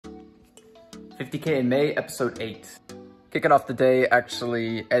50K in May, episode 8. Kicking off the day,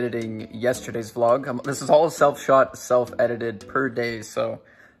 actually editing yesterday's vlog. This is all self-shot, self-edited per day, so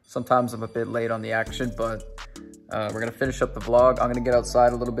sometimes I'm a bit late on the action, but we're gonna finish up the vlog. I'm gonna get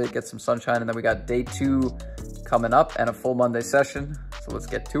outside a little bit, get some sunshine, and then we got day 2 coming up and a full Monday session, so let's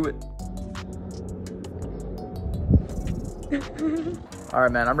get to it. All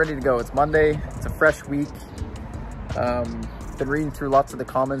right, man, I'm ready to go. It's Monday, it's a fresh week. Been reading through lots of the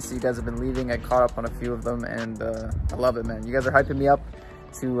comments that you guys have been leaving. I caught up on a few of them, and I love it, man. You guys are hyping me up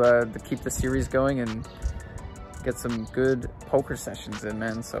to keep the series going and get some good poker sessions in,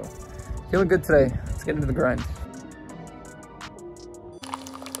 man. So feeling good today. Let's get into the grind.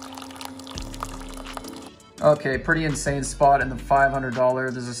 Okay, pretty insane spot in the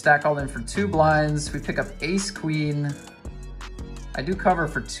 $500. There's a stack all in for 2 blinds. We pick up ace queen. I do cover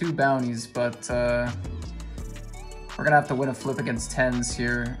for 2 bounties, but we're gonna have to win a flip against 10s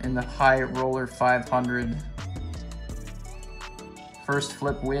here in the high roller 500. First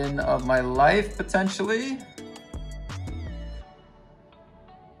flip win of my life, potentially.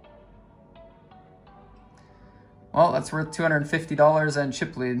 Well, that's worth $250 and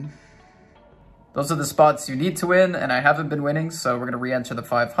chip lead. Those are the spots you need to win, and I haven't been winning, so we're gonna re-enter the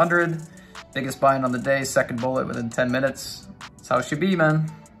 500. Biggest buy-in on the day, second bullet within 10 minutes. That's how it should be,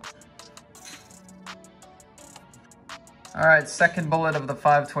 man. All right, second bullet of the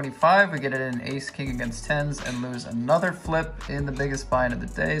 525. We get it in ace king against 10s and lose another flip in the biggest buy-in of the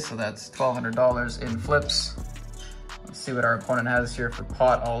day. So that's $1,200 in flips. Let's see what our opponent has here for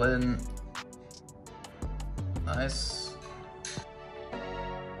pot all in. Nice.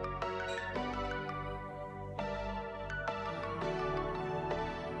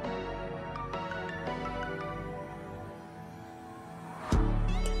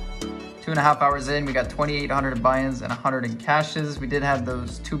 Two and a half hours in, we got 2,800 in buy-ins and 100 in cashes. We did have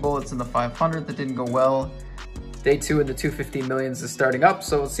those 2 bullets in the 500 that didn't go well. Day 2 in the 215 millions is starting up,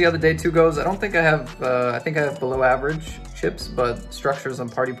 so we'll see how the day 2 goes. I don't think I have, I think I have below average chips, but structures on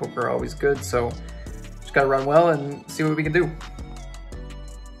party poker are always good, so just gotta run well and see what we can do.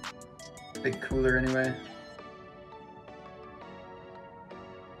 Big cooler anyway.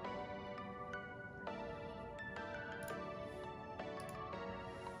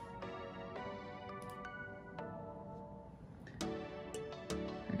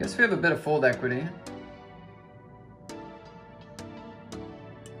 I guess we have a bit of fold equity.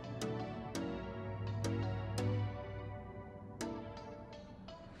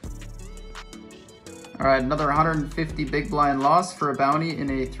 All right, another 150 big blind loss for a bounty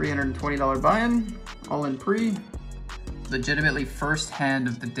in a $320 buy-in, all in pre. Legitimately first hand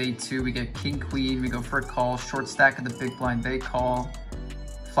of the day 2, we get king queen, we go for a call, short stack of the big blind, they call.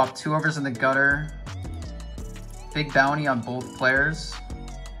 Flop 2 overs in the gutter. Big bounty on both players.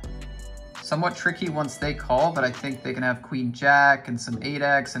 Somewhat tricky once they call, but I think they can have queen jack and some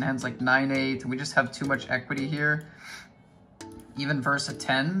 8x and hands like 9-8, and we just have too much equity here, even versus a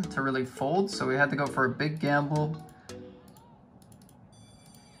 10 to really fold, so we had to go for a big gamble.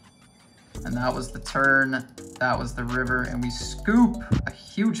 And that was the turn, that was the river, and we scoop a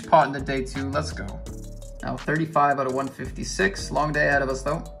huge pot in the day 2. Let's go. Now 35 out of 156, long day ahead of us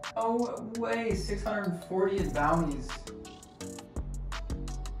though. Oh way, 640 in bounties.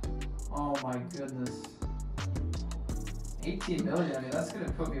 Oh my goodness. 18 million, I mean, that's gonna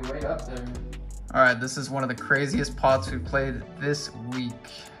put me way up there. All right, this is one of the craziest pots we played this week.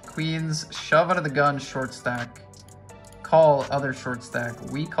 Queens, shove out of the gun, short stack. Call, other short stack.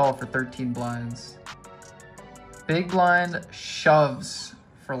 We call for 13 blinds. Big blind shoves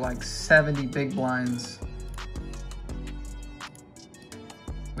for like 70 big blinds.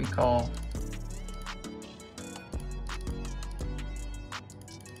 We call.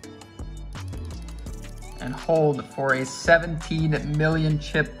 And hold for a 17 million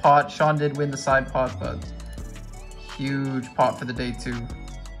chip pot. Sean did win the side pot, but huge pot for the day 2.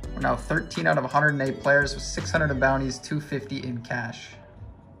 We're now 13 out of 108 players with 600 in bounties, 250 in cash.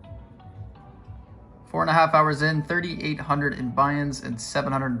 4.5 hours in, 3,800 in buy-ins and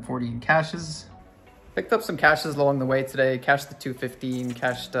 740 in cashes. Picked up some cashes along the way today. Cashed the 215,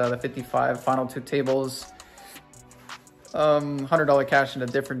 cashed the 55, final 2 tables. $100 cash in a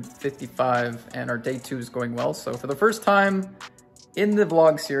different 55, and our day 2 is going well. So for the first time in the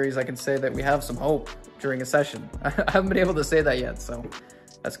vlog series, I can say that we have some hope during a session. I haven't been able to say that yet, so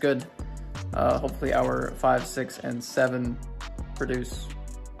that's good. Hopefully our 5, 6, and 7 produce.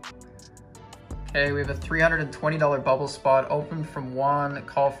 Okay, we have a $320 bubble spot, open from Juan,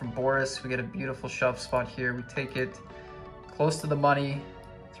 call from Boris. We get a beautiful shove spot here. We take it close to the money,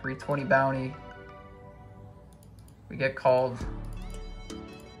 320 bounty. We get called.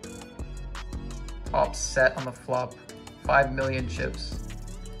 Top set on the flop. 5 million chips.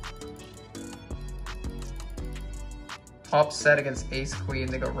 Top set against ace queen.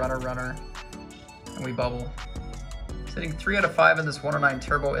 They go runner, runner, and we bubble. Sitting 3 out of 5 in this 109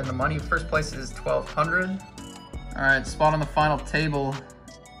 turbo in the money. First place is 1200. All right, spot on the final table.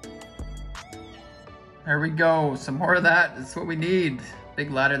 There we go. Some more of that. That's what we need.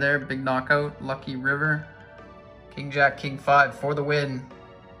 Big ladder there. Big knockout. Lucky river. King jack, king 5 for the win.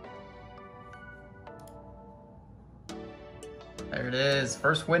 There it is.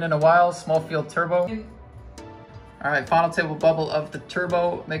 First win in a while. Small field turbo. All right, final table bubble of the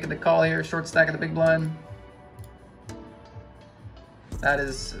turbo. Making the call here. Short stack of the big blind. That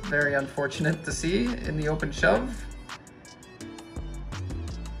is very unfortunate to see in the open shove.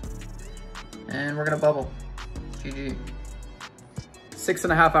 And we're gonna bubble. GG.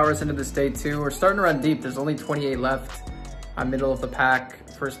 6.5 hours into this day 2. We're starting to run deep. There's only 28 left. I'm middle of the pack.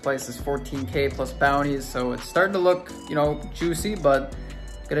 First place is 14K plus bounties. So it's starting to look, you know, juicy, but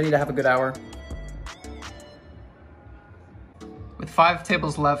gonna need to have a good hour. With 5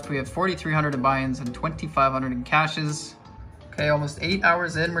 tables left, we have 4,300 in buy-ins and 2,500 in cashes. Okay, almost 8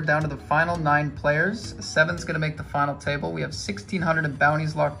 hours in, we're down to the final 9 players. 7's gonna make the final table. We have 1,600 in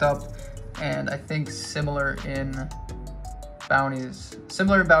bounties locked up, and I think similar in bounties.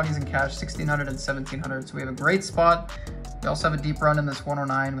 Similar in bounties and cash, 1,600 and 1,700. So we have a great spot. We also have a deep run in this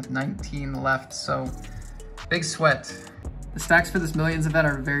 109 with 19 left, so big sweat. The stacks for this millions event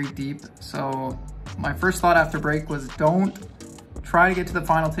are very deep, so my first thought after break was don't try to get to the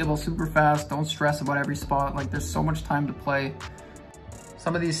final table super fast. Don't stress about every spot. Like, there's so much time to play.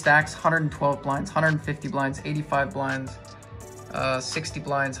 Some of these stacks, 112 blinds, 150 blinds, 85 blinds, 60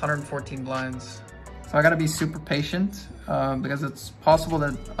 blinds, 114 blinds. So I gotta be super patient because it's possible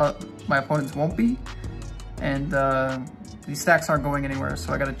that my opponents won't be. And these stacks aren't going anywhere,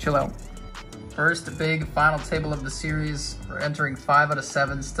 so I gotta chill out. First big final table of the series. We're entering 5 out of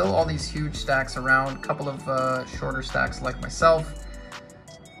 7. Still all these huge stacks around. A couple of shorter stacks like myself.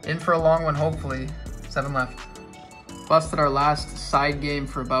 In for a long one, hopefully. 7 left. Busted our last side game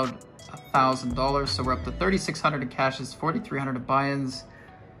for about $1,000, so we're up to 3,600 in cashes, 4,300 in buy-ins.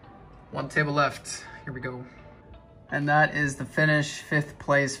 1 table left. Here we go. And that is the finish. 5th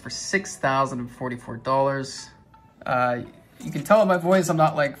place for $6,044. You can tell in my voice I'm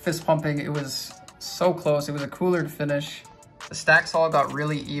not like fist pumping. It was so close. It was a cooler to finish. The stacks all got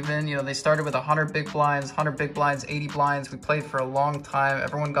really even. You know, they started with 100 big blinds, 100 big blinds, 80 blinds. We played for a long time.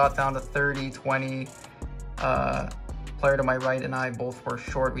 Everyone got down to 30, 20. Player to my right and I both were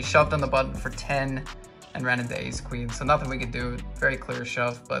short. We shoved on the button for 10 and ran into ace queen. So nothing we could do. Very clear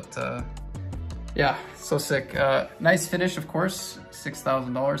shove, but yeah, so sick. Nice finish, of course.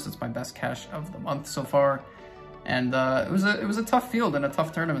 $6,000. That's my best cash of the month so far. And it was a tough field and a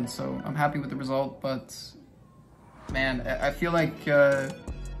tough tournament, so I'm happy with the result. But man, I feel like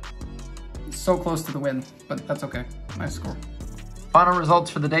so close to the win, but that's okay. Nice score. Final results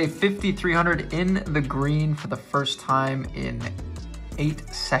for the day: 5,300 in the green for the first time in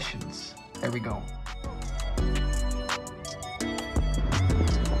 8 sessions. There we go.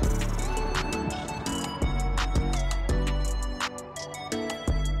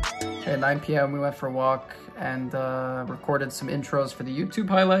 At 9 p.m. we went for a walk and recorded some intros for the YouTube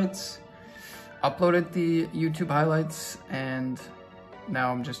highlights, uploaded the YouTube highlights, and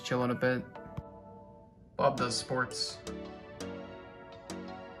now I'm just chilling a bit. Bob does sports.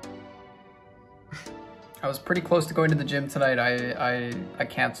 I was pretty close to going to the gym tonight. I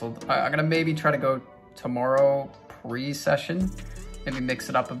canceled. I'm gonna maybe try to go tomorrow pre-session, maybe mix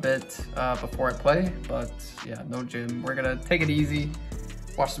it up a bit before I play, but yeah, no gym. We're gonna take it easy,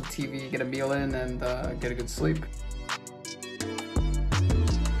 watch some TV, get a meal in, and get a good sleep.